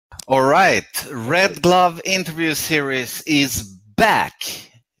All right, Red Glove interview series is back,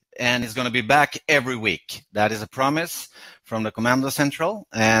 and it's going to be back every week. That is a promise from the Commando Central,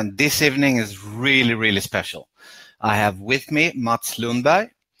 and this evening is really, really special. I have with me Mats Lundberg,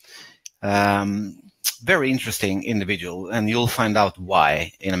 very interesting individual, and you'll find out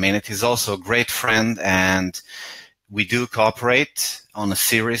why in a minute. He's also a great friend, and we do cooperate on a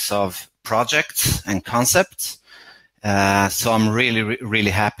series of projects and concepts. So I'm really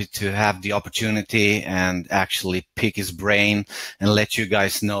happy to have the opportunity and actually pick his brain and let you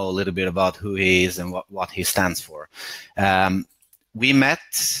guys know a little bit about who he is and what he stands for. We met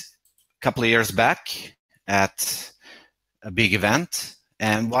a couple of years back at a big event,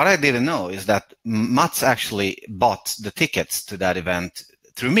 and what I didn't know is that Mats actually bought the tickets to that event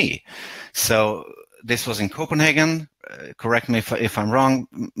through me. So this was in Copenhagen. Correct me if I'm wrong,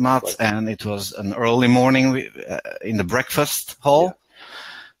 Mats, right. And it was an early morning in the breakfast hall.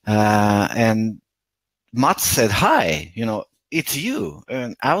 Yeah. And Mats said, "Hi, it's you."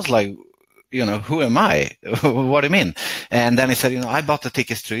 And I was like, who am I? What do you mean? And then he said, I bought the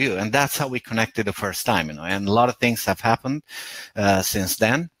tickets to you. And that's how we connected the first time, and a lot of things have happened since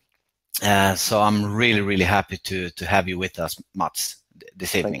then. So I'm really happy to have you with us, Mats,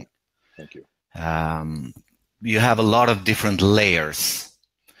 this evening. Thank you. You have a lot of different layers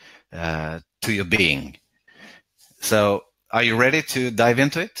to your being. So are you ready to dive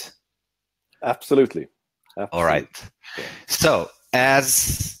into it? Absolutely. All right. Yeah. So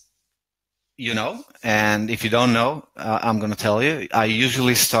as you know, and if you don't know, I'm going to tell you, I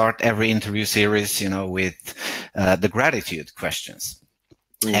usually start every interview series, with the gratitude questions.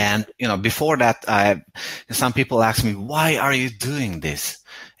 Mm. And, before that, some people ask me, why are you doing this?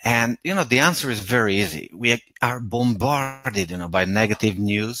 And, the answer is very easy. We are bombarded, by negative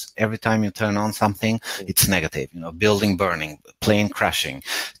news. Every time you turn on something, it's negative, building burning, plane crashing,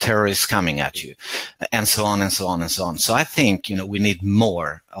 terrorists coming at you, and so on and so on and so on. So I think, we need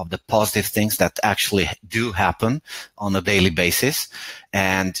more of the positive things that actually do happen on a daily basis,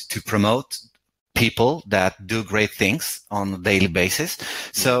 and to promote people that do great things on a daily basis.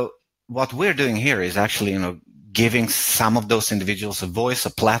 So what we're doing here is actually, giving some of those individuals a voice, a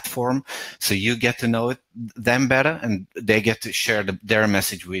platform, so you get to know them better, and they get to share their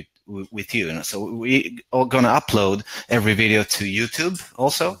message with you. So we are going to upload every video to YouTube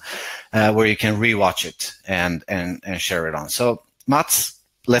also, where you can rewatch it and share it on. So Mats,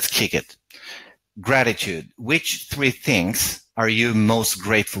 let's kick it. Gratitude. Which 3 things are you most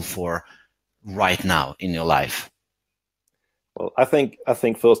grateful for right now in your life? Well, I think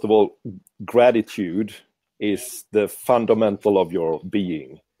first of all, gratitude is the fundamental of your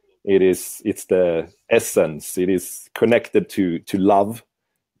being. It's the essence. It is connected to love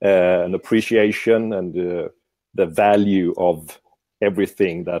and appreciation and the value of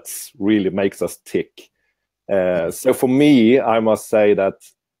everything that's really makes us tick. So for me, I must say that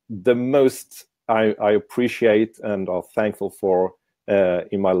the most I appreciate and are thankful for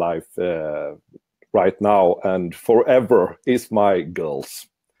in my life right now and forever is my girls.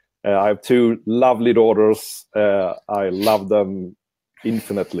 I have 2 lovely daughters. I love them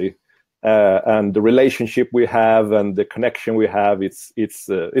infinitely, and the relationship we have and the connection we have, it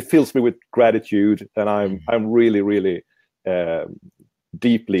fills me with gratitude, and I'm really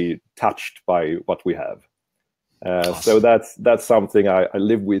deeply touched by what we have. Awesome. So that's something I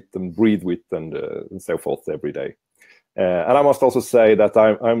live with and breathe with and so forth every day. And I must also say that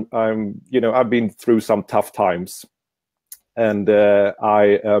I've been through some tough times. And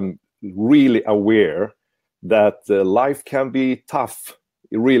I am really aware that life can be tough,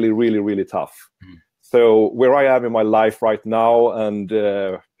 really tough. Mm. So where I am in my life right now, and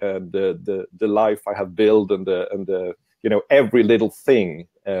the life I have built, and every little thing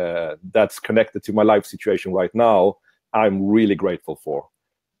that's connected to my life situation right now, I'm really grateful for.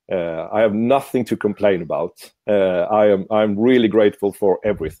 I have nothing to complain about. I'm really grateful for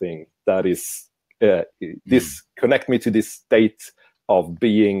everything that is. This connect me to this state of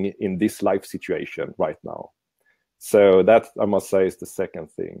being in this life situation right now. So that, I must say, is the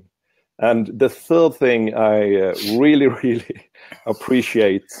second thing. And the third thing I really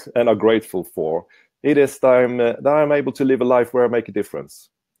appreciate and are grateful for, it is that I'm able to live a life where I make a difference.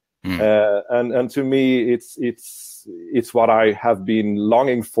 And to me, it's what I have been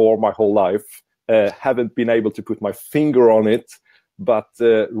longing for my whole life. Haven't been able to put my finger on it, but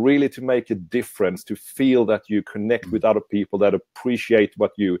really to make a difference, to feel that you connect with other people that appreciate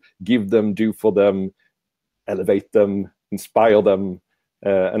what you give them, do for them, elevate them, inspire them,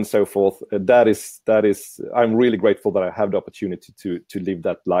 and so forth. That is, I'm really grateful that I have the opportunity to live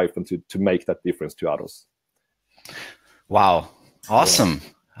that life and to make that difference to others. Wow. Awesome.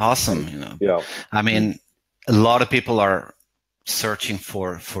 Awesome. Yeah. I mean, a lot of people are searching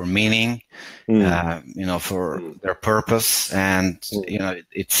for meaning, for their purpose, and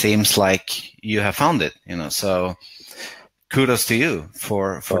it seems like you have found it. So kudos to you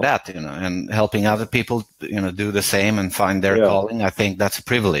for that. And helping other people, do the same and find their calling. I think that's a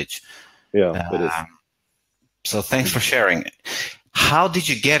privilege. Yeah, it is. So thanks for sharing. How did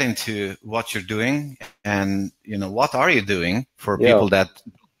you get into what you're doing, and what are you doing for people that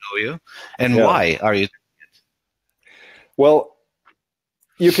don't know you, and why are you? Well,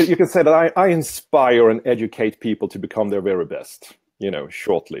 you can say that I inspire and educate people to become their very best.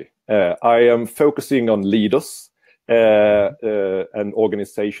 Shortly, I am focusing on leaders and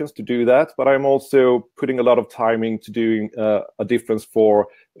organizations to do that, but I'm also putting a lot of time into doing a difference for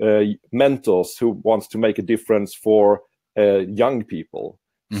mentors who wants to make a difference for young people.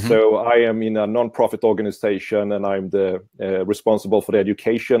 So I am in a non-profit organization, and I'm the responsible for the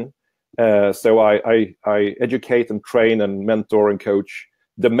education. So I educate and train and mentor and coach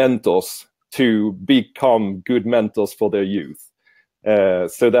the mentors to become good mentors for their youth.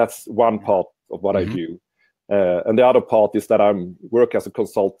 So that's one part of what I do. And the other part is that I work as a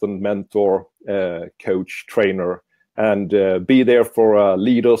consultant, mentor, coach, trainer, and be there for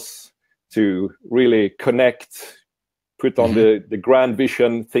leaders to really connect, put on the grand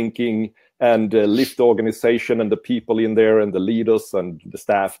vision thinking, and lift the organization and the people in there and the leaders and the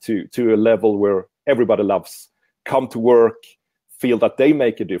staff to a level where everybody loves, come to work, feel that they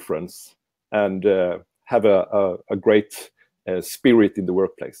make a difference, and have a great spirit in the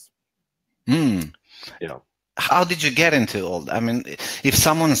workplace. How did you get into all that? I mean, if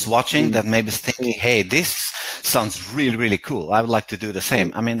someone's watching that maybe is thinking, hey, this sounds really, really cool, I would like to do the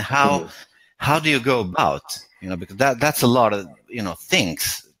same. I mean, how do you go about, because that's a lot of,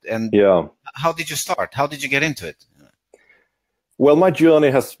 things. And how did you start? How did you get into it? Well, my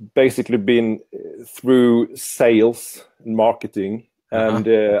journey has basically been through sales and marketing. And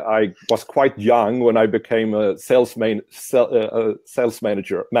I was quite young when I became a sales manager.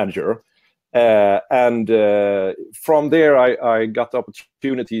 And from there, I got the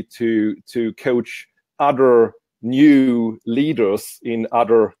opportunity to coach other new leaders in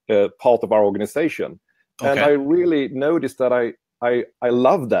other part of our organization. And I really noticed that I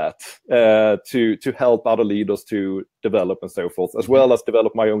love that, to help other leaders to develop and so forth, as well as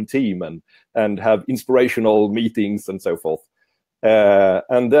develop my own team and have inspirational meetings and so forth.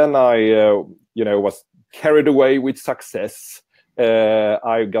 And then I was carried away with success.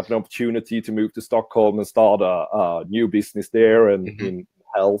 I got an opportunity to move to Stockholm and start a new business there and in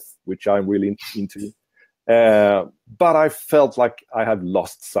health, which I'm really into. But I felt like I had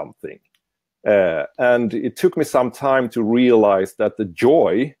lost something. And it took me some time to realize that the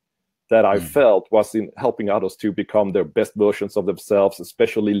joy that I felt was in helping others to become their best versions of themselves,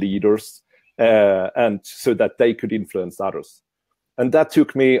 especially leaders, and so that they could influence others. And that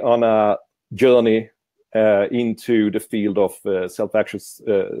took me on a journey into the field of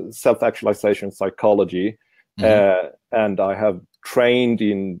self-actualization psychology. And I have trained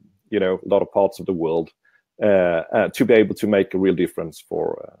in a lot of parts of the world to be able to make a real difference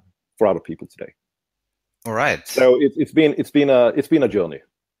for other people today. All right. So it's been a journey,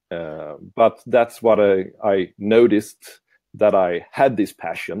 but that's what I noticed, that I had this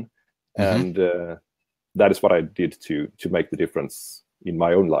passion, and that is what I did to make the difference in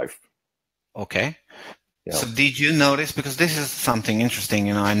my own life. Okay. So did you notice, because this is something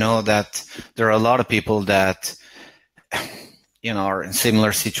interesting, I know that there are a lot of people that, are in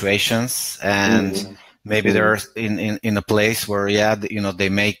similar situations, and maybe they're in a place where, they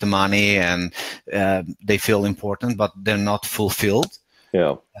make the money and they feel important, but they're not fulfilled.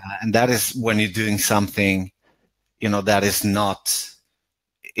 And that is when you're doing something, that is not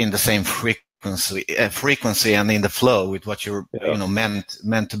in the same frequency and in the flow with what you're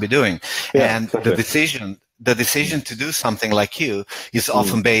meant to be doing. And exactly. the decision to do something like you is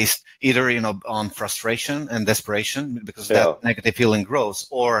often based either on frustration and desperation, because that negative feeling grows,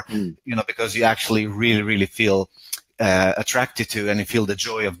 or because you actually really, really feel attracted to, and you feel the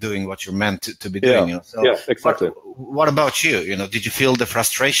joy of doing what you're meant to be doing. So exactly. What about you? Did you feel the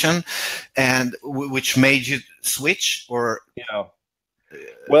frustration, and which made you switch, or?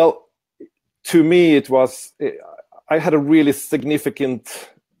 Well, to me, it was, I had a really significant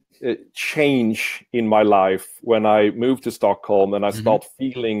change in my life when I moved to Stockholm, and I started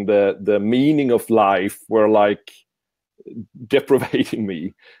feeling the meaning of life were like deprivating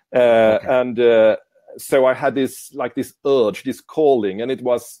me. And so I had this urge, this calling, and it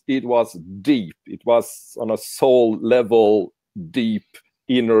was deep. It was on a soul level, deep,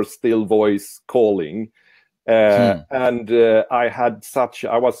 inner, still voice calling. And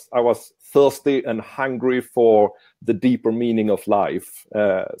I was thirsty and hungry for the deeper meaning of life.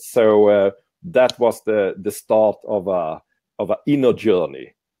 So that was the start of an inner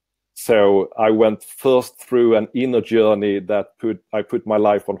journey. So I went first through an inner journey that I put my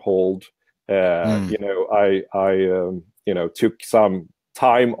life on hold. You know, I took some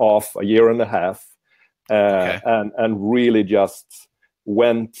time off, a year and a half, and really just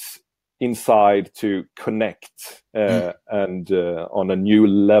went inside to connect and on a new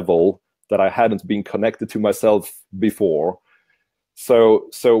level that I hadn't been connected to myself before. So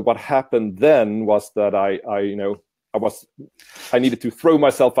what happened then was that I needed to throw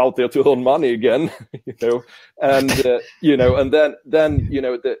myself out there to earn money again, you know, and and then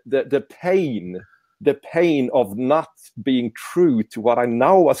the pain of not being true to what I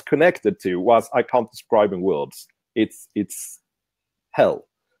now was connected to was, I can't describe in words. It's hell.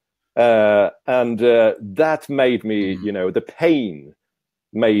 And that made me, the pain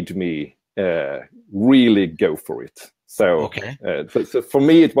made me really go for it. So, so for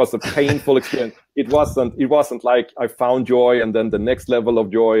me, it was a painful experience. It wasn't like I found joy and then the next level of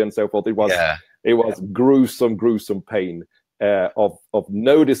joy and so forth. It was gruesome pain of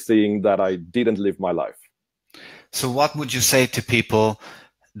noticing that I didn't live my life. So what would you say to people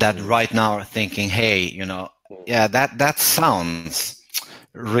that right now are thinking, hey, that sounds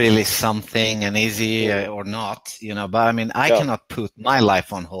really something and easy or not, but I mean, I cannot put my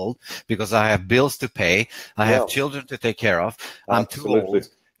life on hold because I have bills to pay. I have children to take care of. I'm too old.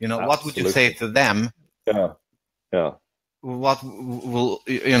 What would you say to them? What will,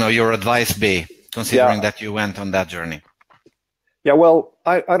 your advice be, considering that you went on that journey? Yeah, well,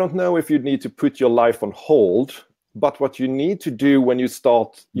 I don't know if you need to put your life on hold, but what you need to do when you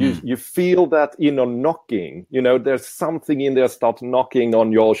start, you feel that inner knocking, there's something in there start knocking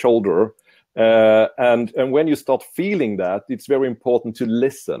on your shoulder. And when you start feeling that, it's very important to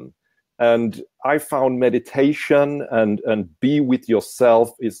listen. And I found meditation and be with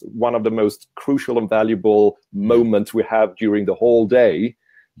yourself is one of the most crucial and valuable moments we have during the whole day.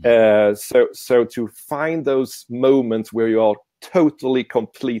 So to find those moments where you are totally,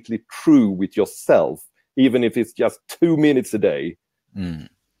 completely true with yourself, even if it's just 2 minutes a day,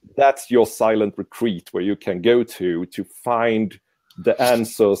 that's your silent retreat where you can go to find the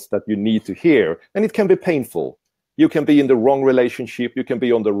answers that you need to hear. And it can be painful. You can be in the wrong relationship. You can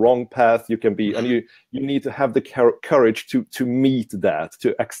be on the wrong path. You can be, and you need to have the courage to meet that,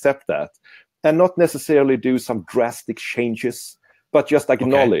 to accept that, and not necessarily do some drastic changes, but just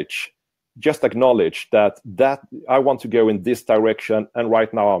acknowledge. Just acknowledge that I want to go in this direction, and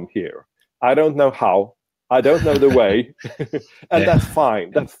right now I'm here. I don't know how. I don't know the way, and that's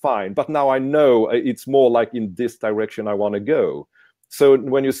fine. That's fine. But now I know it's more like in this direction I want to go. So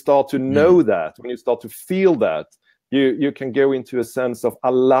when you start to know that, when you start to feel that, you can go into a sense of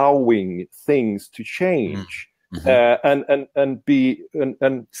allowing things to change and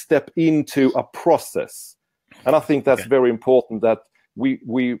step into a process. And I think that's very important, that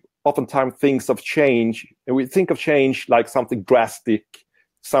we oftentimes think of change, and we think of change like something drastic,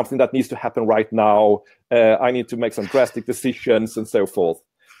 something that needs to happen right now. I need to make some drastic decisions and so forth.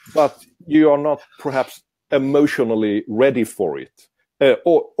 But you are not perhaps emotionally ready for it,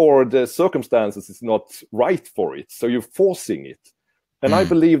 or the circumstances is not right for it. So you're forcing it. And I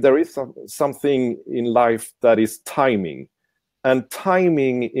believe there is something in life that is timing. And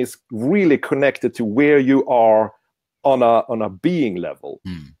timing is really connected to where you are on a being level.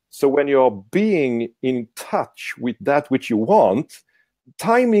 So when you're being in touch with that which you want,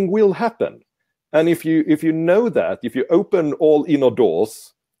 timing will happen. And if you know that, if you open all inner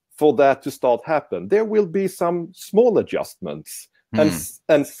doors for that to start happen, there will be some small adjustments.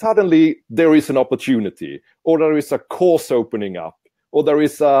 And suddenly there is an opportunity, or there is a course opening up, or there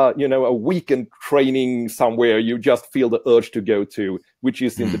is a weekend training somewhere you just feel the urge to go to, which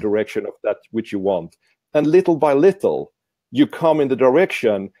is in the direction of that which you want. And little by little, you come in the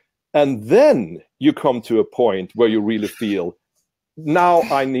direction, and then you come to a point where you really feel, now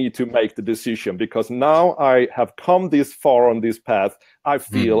I need to make the decision, because now I have come this far on this path. I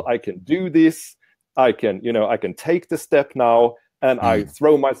feel I can do this. I can take the step now, and I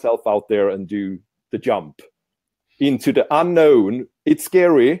throw myself out there and do the jump into the unknown. It's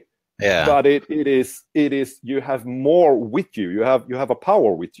scary, but it is. You have more with you. You have a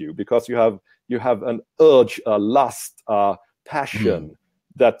power with you, because you have an urge, a lust, a passion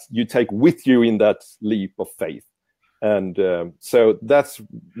that you take with you in that leap of faith. And so that's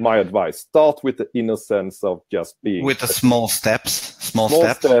my advice. Start with the inner sense of just being with the small steps,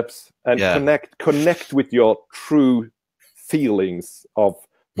 and connect with your true feelings of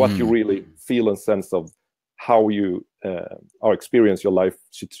what you really feel and sense of how you are experience your life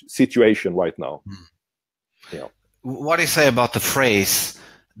situation right now. Yeah. What do you say about the phrase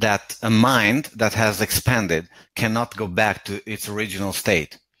that a mind that has expanded cannot go back to its original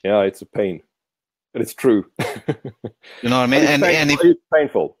state? Yeah, it's a pain, and it's true. You know what I mean? It's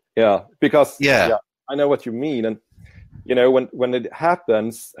painful. Yeah, because yeah, I know what you mean, and you know when it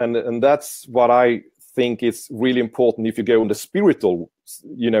happens, and that's what I think is really important if you go on the spiritual,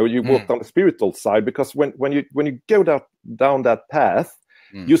 you know, you work on the spiritual side, because when you go down that path,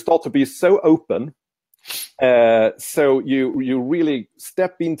 you start to be so open. So you really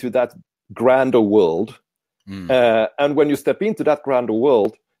step into that grander world, and when you step into that grander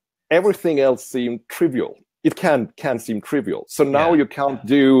world, everything else seems trivial. It can seem trivial. So now you can't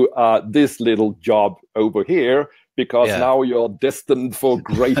do this little job over here, because now you're destined for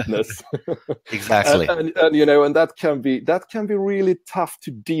greatness. Exactly. and you know, and that can be really tough to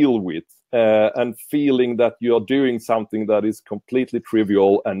deal with. And feeling that you're doing something that is completely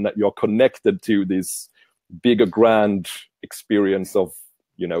trivial, and that you're connected to this bigger grand experience of,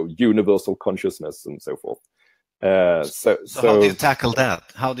 you know, universal consciousness and so forth. So how do you tackle that?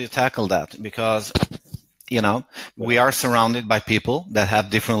 How do you tackle that? Because, you know, we are surrounded by people that have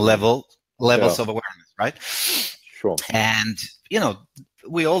different levels of awareness, right? Sure. And, you know,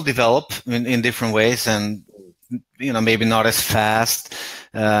 we all develop in different ways, and, you know, maybe not as fast.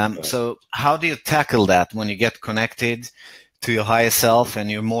 So how do you tackle that when you get connected to your higher self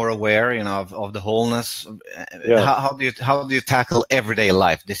and you're more aware, you know, of the wholeness? How do you tackle everyday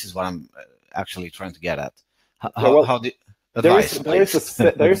life? This is what I'm actually trying to get at. How do you advise?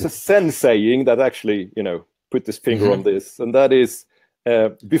 There is a Zen saying that actually, you know, put this finger on this, and that is,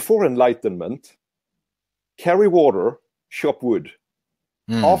 before enlightenment, carry water, chop wood.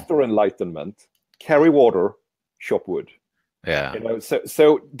 After enlightenment, carry water, chop wood. Yeah. You know,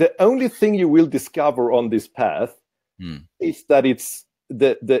 so the only thing you will discover on this path is that it's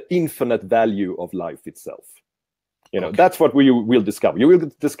the infinite value of life itself. You know, that's what we will discover. You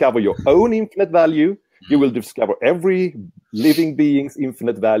will discover your own infinite value. You will discover every living being's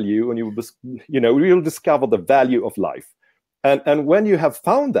infinite value, and you will discover the value of life. And when you have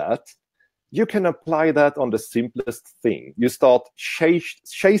found that, you can apply that on the simplest thing. You start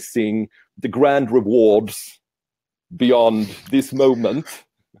chasing the grand rewards beyond this moment.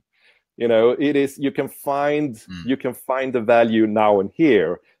 You know, it is, you can find the value now and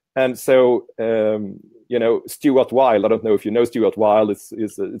here. And so, you know, Stuart Wilde, I don't know if you know Stuart Wilde,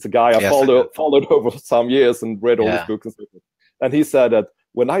 it's a guy I followed over some years and read all his books and so forth. And he said that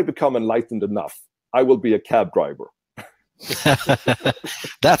when I become enlightened enough, I will be a cab driver.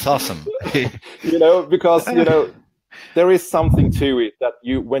 That's awesome. You know, because, you know, there is something to it that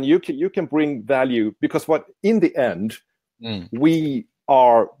you can bring value, because what in the end, we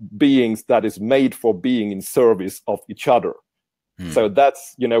are beings that is made for being in service of each other. So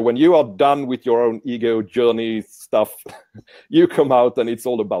that's, you know, when you are done with your own ego journey stuff, you come out and it's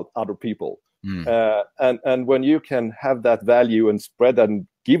all about other people. And when you can have that value and spread and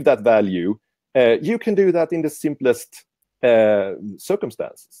give that value, you can do that in the simplest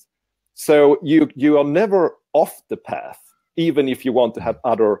circumstances. So you are never off the path, even if you want to have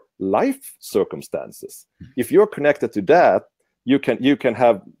other life circumstances. If you're connected to that, you can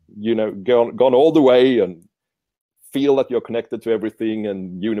have, you know, gone all the way and feel that you're connected to everything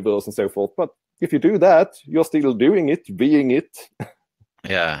and universe and so forth. But if you do that, you're still doing it, being it.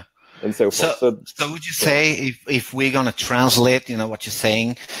 Yeah. And so forth. So would you say, if we're going to translate, you know, what you're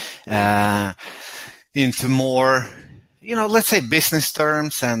saying into more, you know, let's say business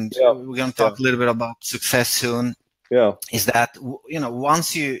terms, and we're going to talk a little bit about success soon. Yeah. Is that, you know,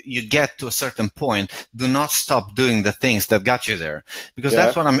 once you get to a certain point, do not stop doing the things that got you there, because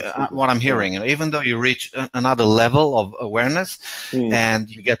that's what I'm hearing. You know, even though you reach another level of awareness and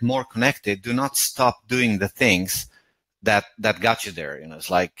you get more connected, do not stop doing the things that got you there. You know, it's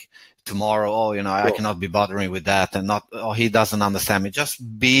like tomorrow, you know, I cannot be bothering with that, and not, he doesn't understand me.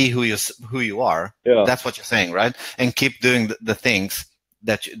 Just be who you are. Yeah. That's what you're saying, right? And keep doing the things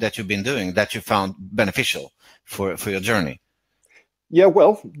that you've been doing that you found beneficial for your journey. Yeah,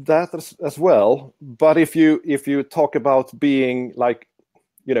 well, that as well. But if you talk about being, like,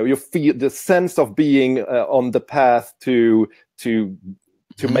 you know, you feel the sense of being on the path to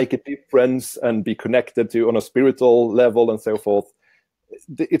make a difference and be connected to on a spiritual level and so forth,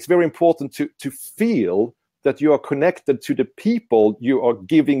 it's very important to feel that you are connected to the people you are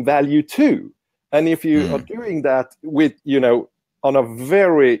giving value to. And if you are doing that with, you know, on a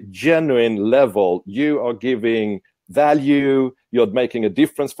very genuine level, you are giving value, you're making a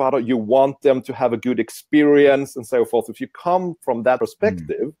difference for others, you want them to have a good experience and so forth. If you come from that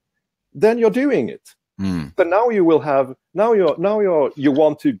perspective, then you're doing it. So now you will have, you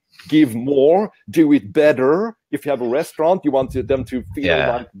want to give more, do it better. If you have a restaurant, you want them to feel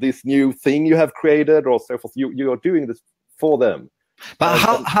like this new thing you have created, or so forth. You are doing this for them. But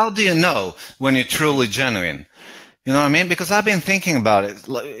how do you know when you're truly genuine? You know what I mean? Because I've been thinking about it.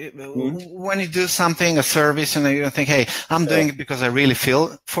 When you do something, a service, and you think, hey, I'm doing it because I really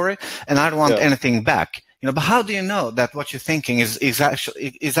feel for it, and I don't want anything back. You know, but how do you know that what you're thinking is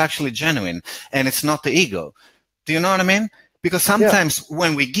actually genuine and it's not the ego? Do you know what I mean? Because sometimes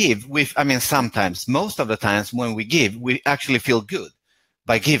when we give, sometimes, most of the times when we give, we actually feel good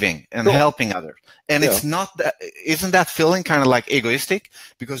by giving and helping others. And it's not that, isn't that feeling kind of like egoistic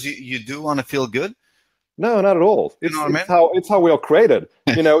because you do want to feel good? No, not at all. It's how we are created.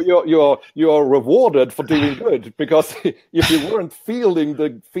 You know, you are rewarded for doing good, because if you weren't feeling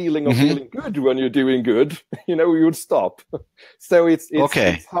the feeling of feeling good when you're doing good, you know, you would stop. So it's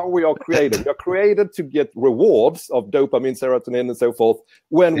how we are created. We are created to get rewards of dopamine, serotonin, and so forth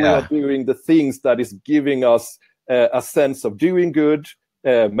when we are doing the things that is giving us a sense of doing good,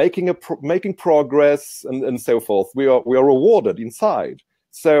 making progress, and so forth. We are rewarded inside.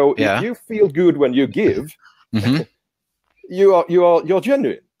 So if you feel good when you give, you're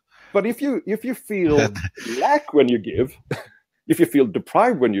genuine. But if you feel lack when you give, if you feel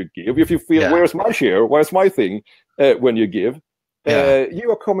deprived when you give, if you feel where's my share, where's my thing when you give, you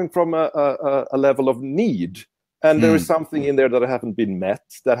are coming from a level of need, and there is something in there that haven't been met,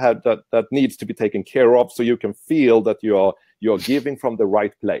 that needs to be taken care of, so you can feel that you're giving from the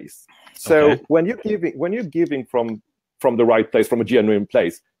right place. So when you're giving from the right place, from a genuine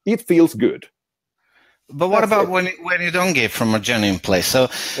place, it feels good. But what about when you don't give from a genuine place? So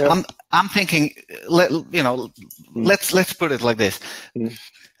I'm thinking, let's put it like this.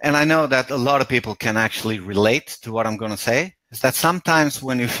 And I know that a lot of people can actually relate to what I'm going to say. Is that sometimes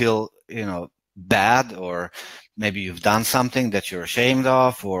when you feel, bad, or maybe you've done something that you're ashamed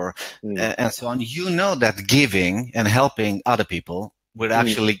of, or and so on, you know that giving and helping other people would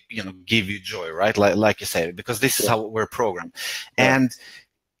actually, give you joy, right? Like you said, because this is how we're programmed. And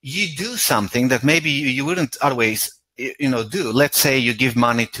you do something that maybe you wouldn't otherwise, do. Let's say you give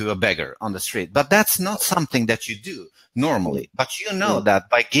money to a beggar on the street, but that's not something that you do normally. But you know that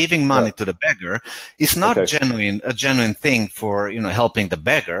by giving money to the beggar, it's not a genuine thing for, helping the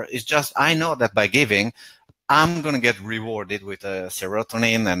beggar. It's just, I know that by giving, I'm going to get rewarded with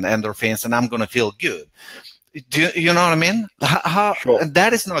serotonin and endorphins, and I'm going to feel good. Do you know what I mean?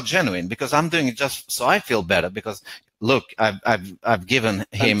 That is not genuine, because I'm doing it just so I feel better. Because look, I've given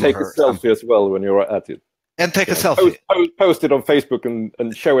him. And take a selfie as well when you're at it. And take a selfie. Post it on Facebook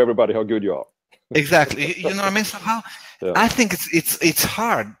and show everybody how good you are. Exactly. You know what I mean? So I think it's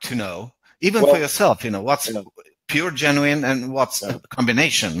hard to know, even for yourself. What's pure genuine and what's a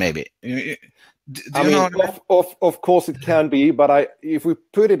combination, maybe. Of course it can be, but if we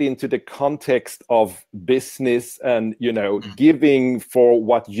put it into the context of business and giving for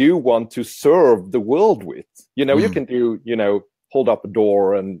what you want to serve the world with, you can do hold up a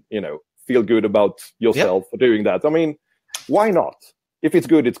door and feel good about yourself for doing that. I mean, why not? If it's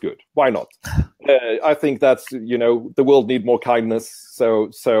good, it's good. Why not? I think that's the world need more kindness.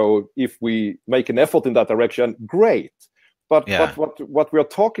 So if we make an effort in that direction, great. But what we're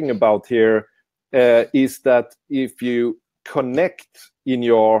talking about here is that if you connect in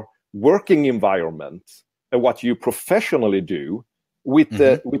your working environment and what you professionally do with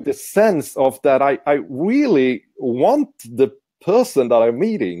the sense of that I really want the person that I'm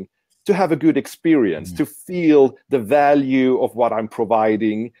meeting to have a good experience, to feel the value of what I'm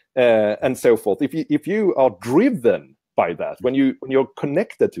providing, and so forth. If you are driven by that, when you're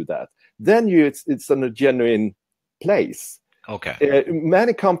connected to that, then it's in a genuine place. Okay.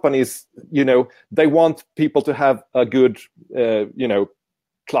 Many companies, they want people to have a good,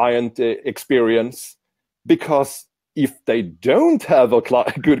 client experience, because if they don't have a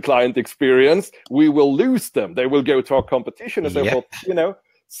good client experience, we will lose them. They will go to our competition and so forth.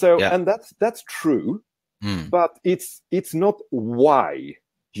 So and that's true, but it's not why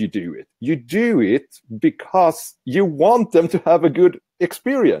you do it. You do it because you want them to have a good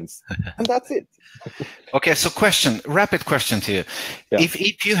experience, and that's it. Okay, so rapid question to you.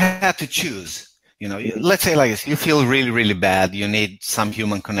 If you had to choose, let's say like this, you feel really, really bad, you need some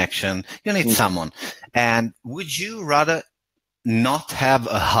human connection, you need someone, and would you rather not have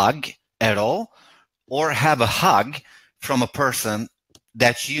a hug at all, or have a hug from a person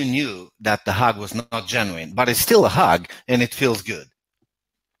that you knew that the hug was not genuine, but it's still a hug and it feels good?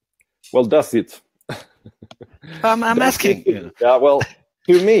 Well, does it? I'm asking. Yeah, well,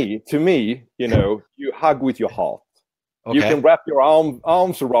 to me, you hug with your heart. Okay. You can wrap your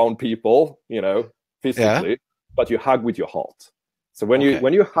arms around people, physically, but you hug with your heart. So when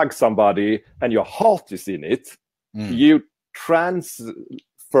you hug somebody and your heart is in it, you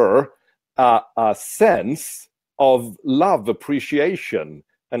transfer a sense of love, appreciation,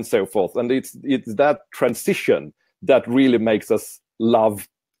 and so forth. And it's that transition that really makes us love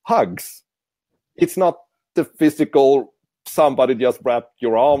hugs. It's not the physical, somebody just wrapped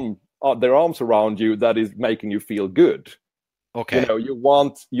their arms around you that is making you feel good. Okay. You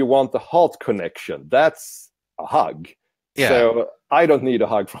want the heart connection. That's a hug. Yeah. So I don't need a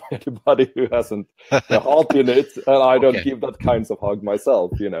hug from anybody who hasn't the heart in it, and I don't give that kinds of hug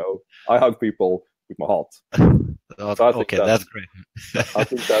myself. I hug people with my heart. So that's great. I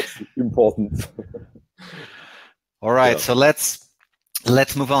think that's important. All right, so let's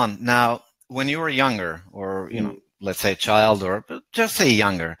move on now. When you were younger, or let's say child, or just say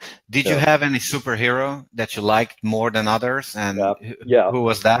younger, did you have any superhero that you liked more than others, and who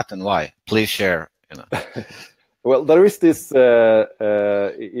was that and why? Please share. Well, there is this. It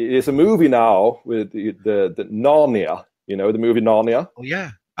is a movie now with the Narnia. The movie Narnia. Oh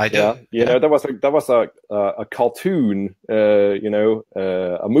yeah, I do. Yeah. There was a cartoon.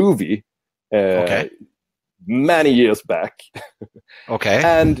 A movie. Many years back. Okay.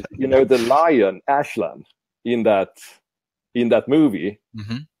 And the lion Aslan in that movie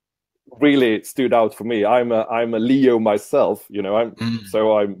really stood out for me. I'm a Leo myself,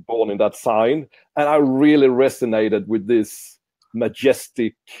 so I'm born in that sign, and I really resonated with this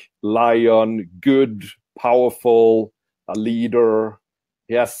majestic lion, good, powerful, a leader.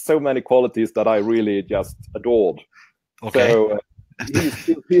 He has so many qualities that I really just adored. Okay. So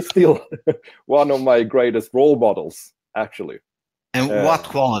he's still one of my greatest role models, actually. And what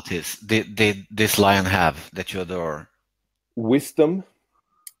qualities did this lion have that you adore? Wisdom,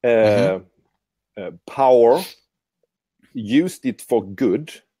 power, used it for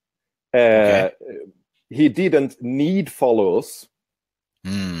good. He didn't need followers.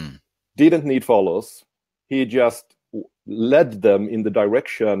 He just led them in the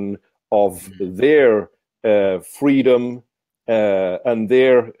direction of their freedom and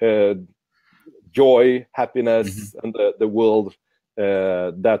their joy, happiness, and the world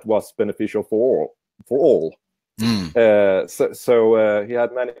that was beneficial for all. So he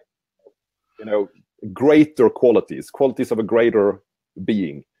had many, greater qualities of a greater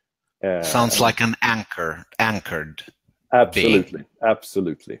being. Sounds like an anchored. Absolutely,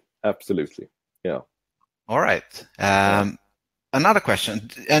 being. Absolutely. Yeah. All right. Another question,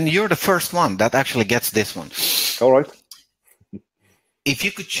 and you're the first one that actually gets this one. All right. If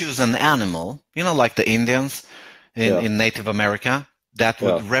you could choose an animal, like the Indians in Native America, that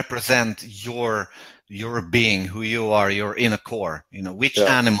would represent your being, who you are, your inner core, which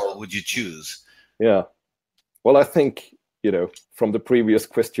animal would you choose? Yeah. Well, I think, from the previous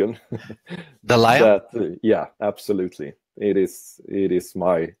question, the lion? Absolutely. It is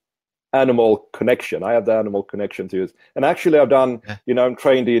my animal connection. I have the animal connection to it. And actually I've done, I'm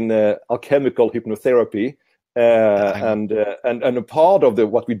trained in alchemical hypnotherapy. And a part of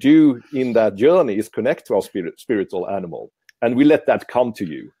what we do in that journey is connect to our spiritual animal, and we let that come to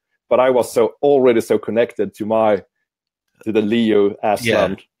you. But I was already so connected to the Leo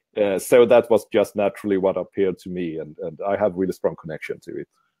Aslan, so that was just naturally what appeared to me, and I have really strong connection to it.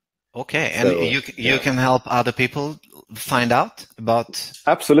 Okay, and you can help other people find out about.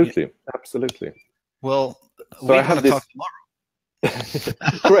 Absolutely. Well, we're going to talk tomorrow.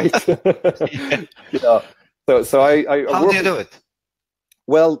 Great. So I how do you do it?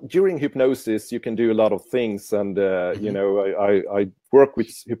 Well, during hypnosis, you can do a lot of things, and I work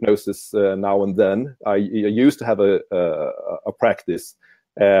with hypnosis now and then. I used to have a practice,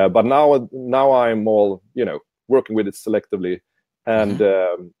 but now I'm more working with it selectively, and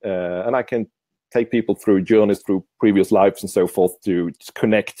I can take people through journeys through previous lives and so forth to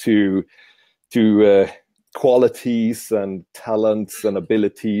connect to qualities and talents and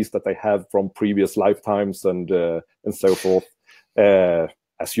abilities that they have from previous lifetimes and so forth.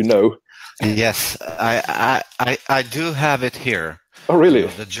 As you know. Yes, I do have it here. Oh, really?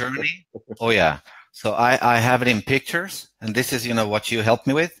 The journey. Oh, yeah. So I have it in pictures, and this is what you helped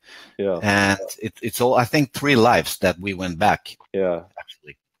me with. Yeah. And it's all, I think, 3 lives that we went back. Yeah.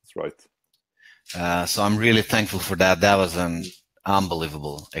 Actually, that's right. So I'm really thankful for that. That was an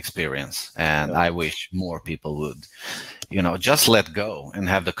unbelievable experience, and I wish more people would, just let go and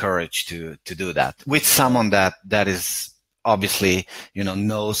have the courage to do that with someone that is obviously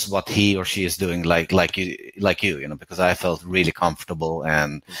knows what he or she is doing, like you, because I felt really comfortable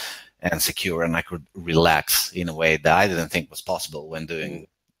and secure, and I could relax in a way that I didn't think was possible when doing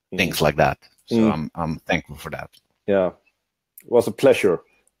things like that. So I'm thankful for that. Yeah, it was a pleasure.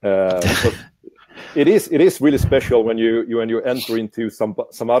 It is really special when you enter into some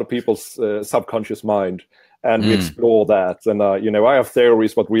other people's subconscious mind, and we explore that. And I have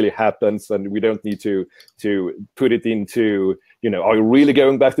theories what really happens, and we don't need to put it into, are you really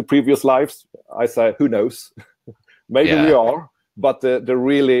going back to previous lives? I say, who knows? Maybe we are, but the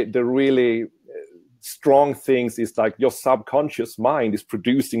really strong things is like your subconscious mind is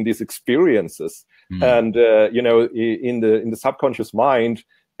producing these experiences, and in the subconscious mind,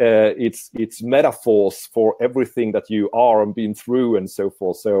 it's metaphors for everything that you are and been through and so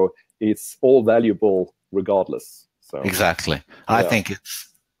forth. So it's all valuable regardless. So exactly, I think it's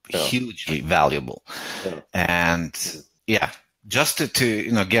hugely valuable, and just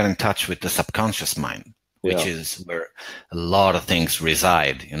to get in touch with the subconscious mind, which is where a lot of things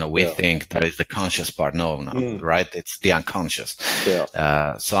reside. We think that is the conscious part. No, right? It's the unconscious.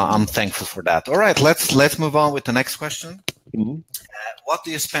 So I'm thankful for that. All right, let's move on with the next question. What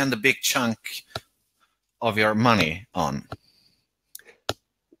do you spend a big chunk of your money on?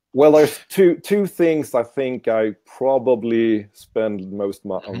 Well, there's two things I think I probably spend most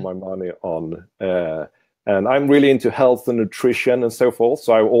of my money on. And I'm really into health and nutrition and so forth.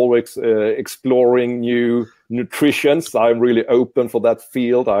 So I'm always exploring new nutritions. I'm really open for that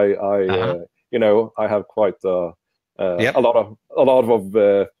field. I have quite a lot of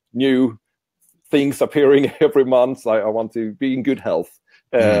new things appearing every month. I want to be in good health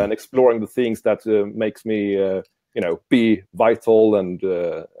and exploring the things that makes me, be vital and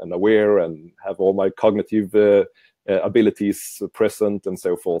aware and have all my cognitive abilities present and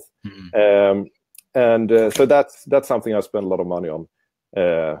so forth. So that's something I spend a lot of money on.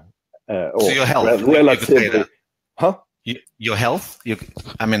 So your health, relatively, your health,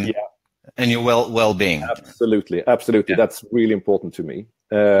 and your well-being. Absolutely. That's really important to me.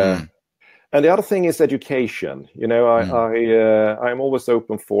 And the other thing is education. I'm always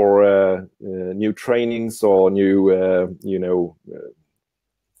open for new trainings or new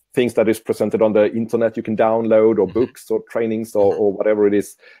things that is presented on the internet you can download, or books or trainings or whatever it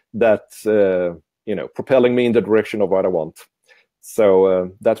is that's propelling me in the direction of what I want.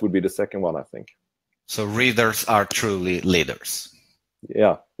 So that would be the second one, I think. So readers are truly leaders.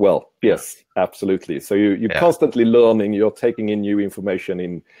 Yeah, well, yes, absolutely. So you're constantly learning, you're taking in new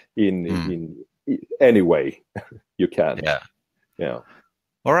information in any way you can. Yeah.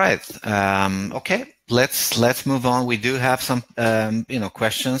 All right. Okay. Let's move on. We do have some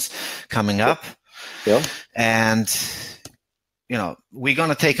questions coming up. Yeah. And we're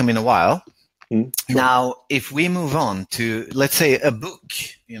gonna take them in a while. Now, if we move on to, let's say, a book,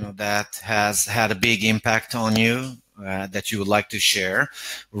 that has had a big impact on you, that you would like to share,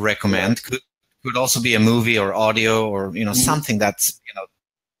 recommend, could also be a movie or audio or something that's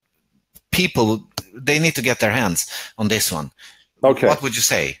people, they need to get their hands on this one. Okay. What would you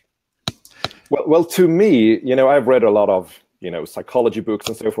say? Well, to me, I've read a lot of psychology books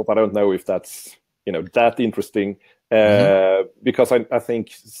and so forth. I don't know if that's that interesting, because I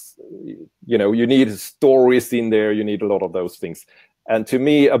think you need stories in there. You need a lot of those things. And to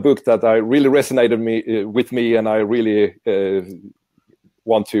me, a book that I really resonated with me, and I really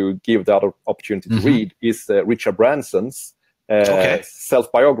want to give the other opportunity to read, is Richard Branson's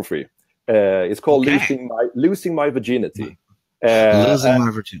self-biography. It's called Losing My Virginity. Losing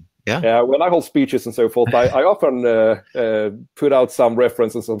My Virginity. Yeah. When I hold speeches and so forth, I often put out some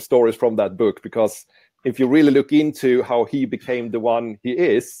references, some stories from that book, because if you really look into how he became the one he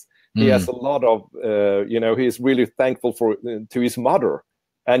is, he has a lot of, he's really thankful to his mother,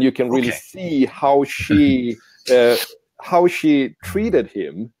 and you can really see how she treated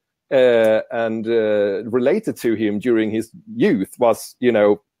him and related to him during his youth was,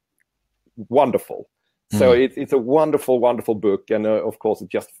 wonderful. So it's a wonderful, wonderful book, and of course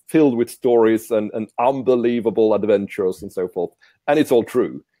it's just filled with stories and unbelievable adventures and so forth, and it's all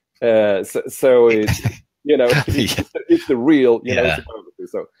true. So it's it's the real,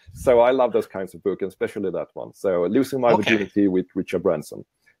 so I love those kinds of books, especially that one. So Losing My Virginity with Richard Branson.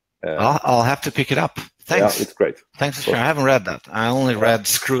 I'll have to pick it up. Thanks. Yeah, it's great. Thanks for sharing. I haven't read that. I only read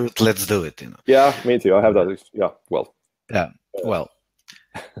Screw It, Let's Do It. Yeah, me too. I have that. Yeah, well. Yeah, well.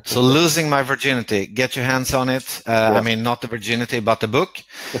 So Losing My Virginity, get your hands on it. I mean, not the virginity, but the book.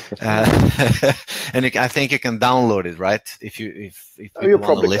 And I think you can download it, right? If you want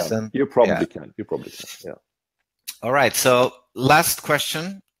to listen. You probably can. Yeah. All right. So last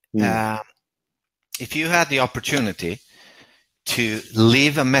question. If you had the opportunity to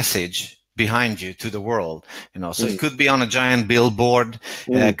leave a message behind you to the world, so it could be on a giant billboard,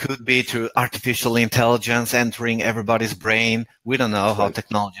 could be through artificial intelligence entering everybody's brain. We don't know how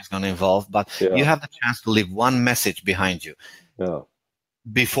technology is going to evolve, but you have the chance to leave one message behind you.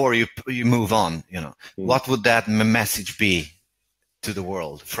 before you move on, what would that message be to the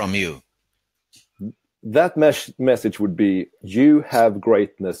world from you? That message would be, you have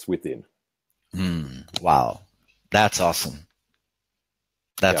greatness within. Wow. That's awesome.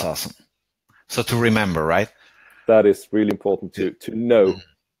 That's awesome. So to remember, right? That is really important to know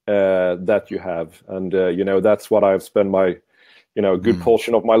that you have. And, that's what I've spent my, a good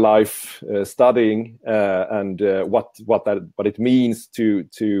portion of my life studying, and what it means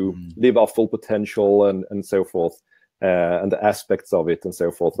to live our full potential and so forth, and the aspects of it and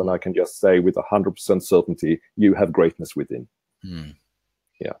so forth. And I can just say with 100% certainty, you have greatness within.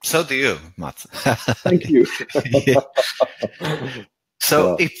 Yeah. So do you, Mats. Thank you.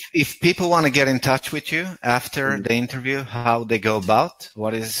 So if people want to get in touch with you after the interview, how they go about?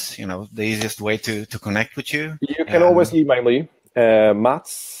 What is, the easiest way to connect with you? You can always email me,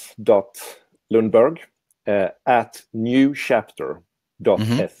 mats.lundberg at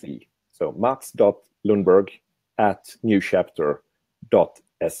newchapter.se. So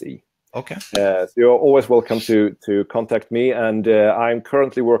mats.lundberg@newchapter.se. Okay. So you're always welcome to contact me, and I'm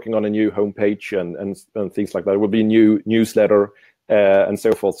currently working on a new homepage and things like that. It will be a new newsletter and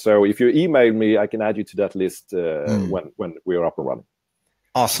so forth. So if you email me, I can add you to that list when we are up and running.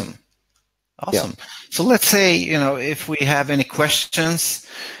 Awesome. Yeah. So let's say, if we have any questions,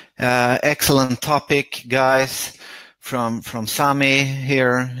 excellent topic, guys, from Sami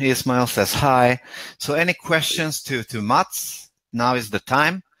here. Ismail says hi. So any questions to Mats? Now is the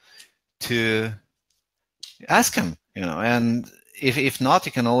time to ask him, and if not,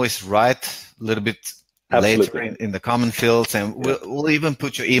 you can always write a little bit later in the comment fields, and we'll even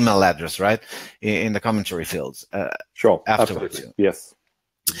put your email address in the commentary fields. Sure. Afterwards. Absolutely. Yes.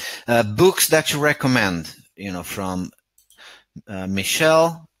 Books that you recommend, from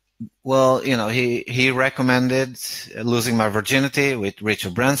Michelle. Well, he recommended Losing My Virginity with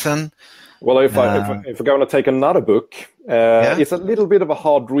Richard Branson. Well, if we're going to take another book, it's a little bit of a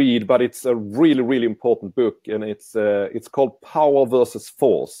hard read, but it's a really, really important book, and it's called Power versus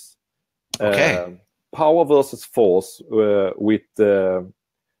Force. Okay. Power versus Force with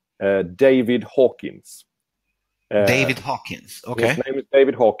David Hawkins. David Hawkins. Okay. His name is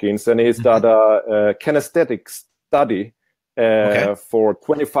David Hawkins, and he's done a kinesthetic study for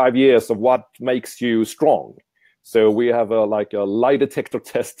 25 years of what makes you strong. So we have a lie detector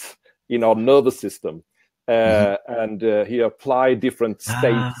test in our nervous system, and he applied different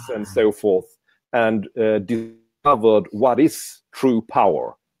states and so forth, and discovered what is true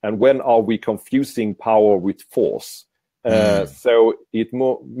power and when are we confusing power with force. So it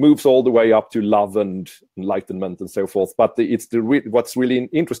moves all the way up to love and enlightenment and so forth. But what's really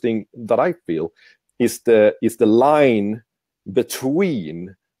interesting that I feel is the line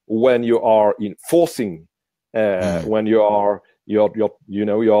between when you are enforcing, when you're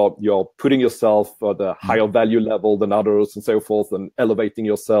putting yourself at a higher value level than others and so forth, and elevating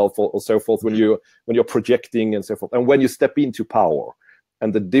yourself or so forth, when you're projecting and so forth, and when you step into power.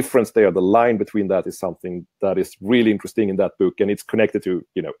 And the difference there, the line between that, is something that is really interesting in that book, and it's connected to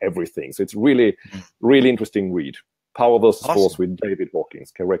everything. So it's really, really interesting read. Power versus Force with David Hawkins.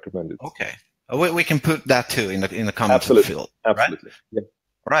 Can recommend it. Okay, we can put that too in the comment field. Absolutely. Right? Yeah.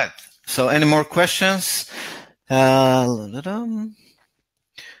 Right. So any more questions? All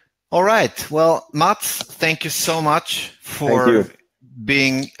right. Well, Mats, thank you so much for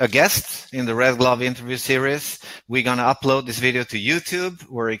being a guest in the Red Glove interview series. We're going to upload this video to YouTube,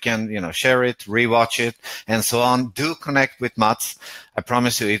 where you can, share it, rewatch it, and so on. Do connect with Mats. I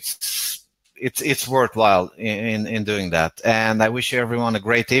promise you it's worthwhile in doing that. And I wish everyone a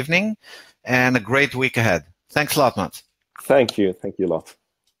great evening and a great week ahead. Thanks a lot, Mats. Thank you. Thank you a lot.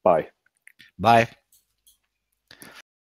 Bye. Bye.